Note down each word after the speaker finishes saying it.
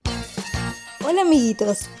Hola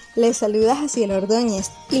amiguitos, les saluda Jaciel Ordóñez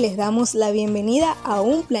y les damos la bienvenida a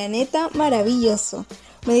un planeta maravilloso.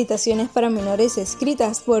 Meditaciones para menores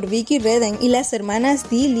escritas por Vicky Redden y las hermanas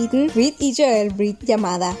Dee Litton Reed y Joel Reed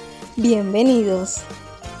llamada Bienvenidos.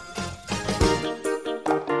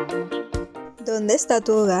 ¿Dónde está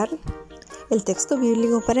tu hogar? El texto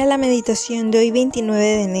bíblico para la meditación de hoy 29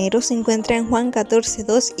 de enero se encuentra en Juan 14,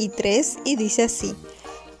 2 y 3 y dice así: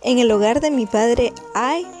 En el hogar de mi Padre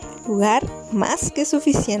hay lugar más que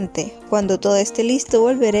suficiente. Cuando todo esté listo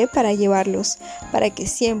volveré para llevarlos, para que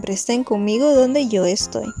siempre estén conmigo donde yo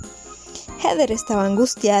estoy. Heather estaba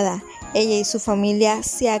angustiada. Ella y su familia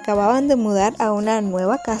se acababan de mudar a una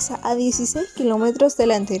nueva casa a 16 kilómetros de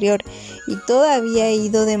la anterior y todo había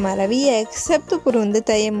ido de maravilla excepto por un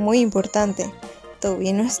detalle muy importante.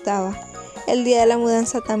 Toby no estaba. El día de la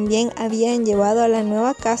mudanza también habían llevado a la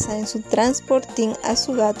nueva casa en su transportín a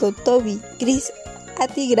su gato Toby, gris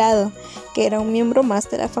atigrado, que era un miembro más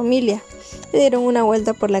de la familia. Le dieron una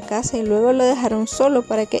vuelta por la casa y luego lo dejaron solo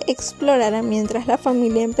para que explorara mientras la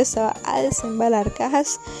familia empezaba a desembalar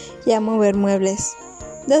cajas y a mover muebles.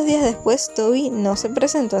 2 días después, Toby no se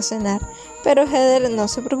presentó a cenar, pero Heather no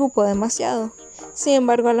se preocupó demasiado. Sin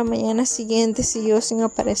embargo, a la mañana siguiente siguió sin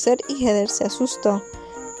aparecer y Heather se asustó.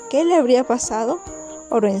 ¿Qué le habría pasado?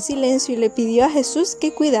 Oró en silencio y le pidió a Jesús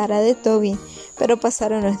que cuidara de Toby, pero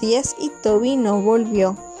pasaron los días y Toby no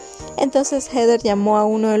volvió. Entonces Heather llamó a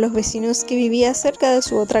uno de los vecinos que vivía cerca de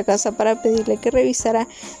su otra casa para pedirle que revisara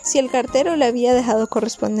si el cartero le había dejado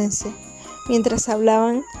correspondencia. Mientras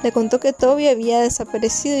hablaban, le contó que Toby había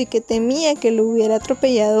desaparecido y que temía que lo hubiera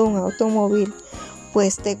atropellado un automóvil.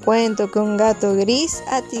 Pues te cuento que un gato gris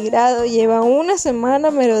atigrado lleva una semana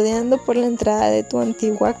merodeando por la entrada de tu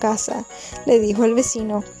antigua casa, le dijo el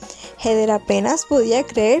vecino. Heather apenas podía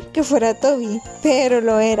creer que fuera Toby, pero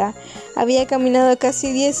lo era. Había caminado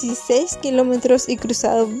casi 16 kilómetros y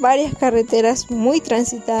cruzado varias carreteras muy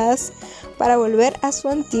transitadas para volver a su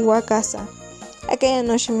antigua casa. Aquella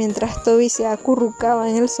noche, mientras Toby se acurrucaba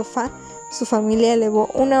en el sofá, su familia elevó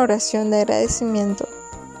una oración de agradecimiento.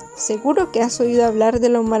 Seguro que has oído hablar de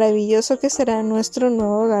lo maravilloso que será nuestro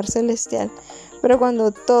nuevo hogar celestial, pero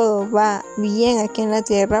cuando todo va bien aquí en la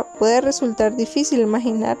tierra, puede resultar difícil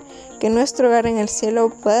imaginar que nuestro hogar en el cielo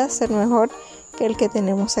pueda ser mejor que el que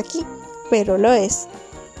tenemos aquí, pero lo es.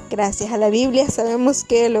 Gracias a la Biblia sabemos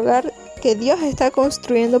que el hogar que Dios está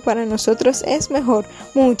construyendo para nosotros es mejor,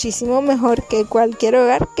 muchísimo mejor que cualquier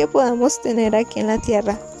hogar que podamos tener aquí en la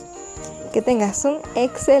tierra. Que tengas un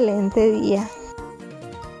excelente día.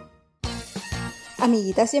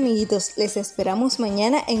 Amiguitas y amiguitos, les esperamos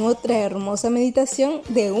mañana en otra hermosa meditación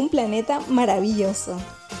de un planeta maravilloso.